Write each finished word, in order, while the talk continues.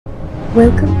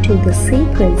Welcome to the Sea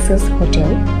Princess Hotel.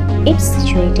 It's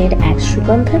situated at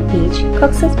Srimangal Beach,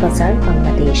 Coxs Bazar,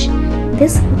 Bangladesh.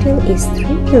 This hotel is 3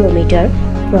 km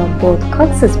from both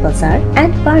Coxs Bazar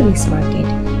and Barnes Market.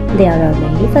 There are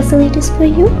many facilities for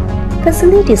you.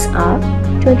 Facilities are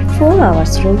 24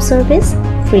 hours room service,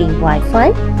 free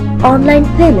Wi-Fi, online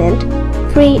payment,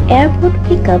 free airport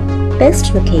pickup,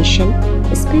 best location,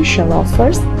 special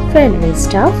offers, friendly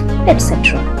staff,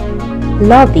 etc.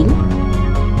 Lobby,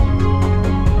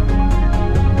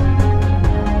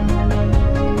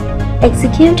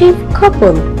 executive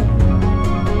couple,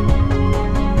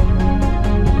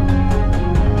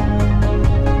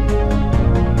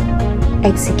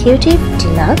 executive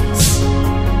deluxe,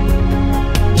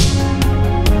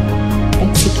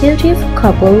 executive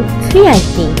couple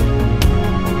VIP,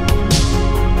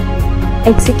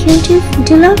 executive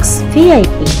deluxe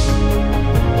VIP,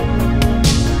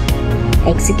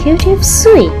 executive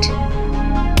suite,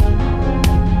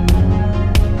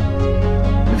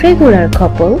 regular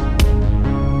couple,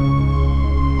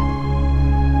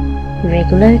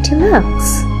 regular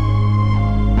deluxe,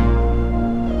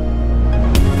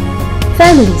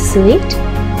 family suite,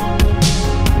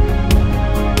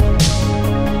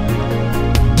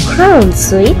 crown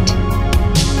suite,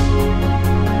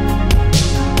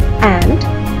 and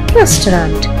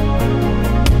restaurant.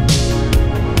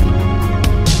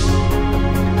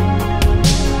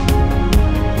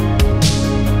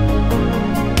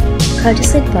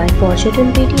 Courtesy by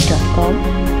Parjatanbd.com,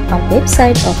 a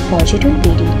website of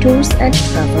Parjatanbd Tours and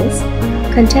Travels.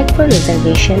 Contact for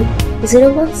reservation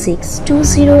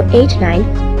 016-2089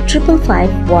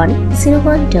 551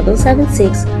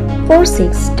 01776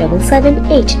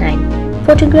 467789.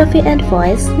 Photography and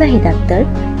voice Nahid Akhtar.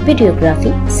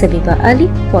 Videography Sabiba Ali.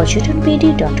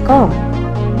 Parjatanbd.com.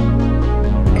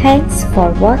 Thanks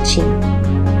for watching.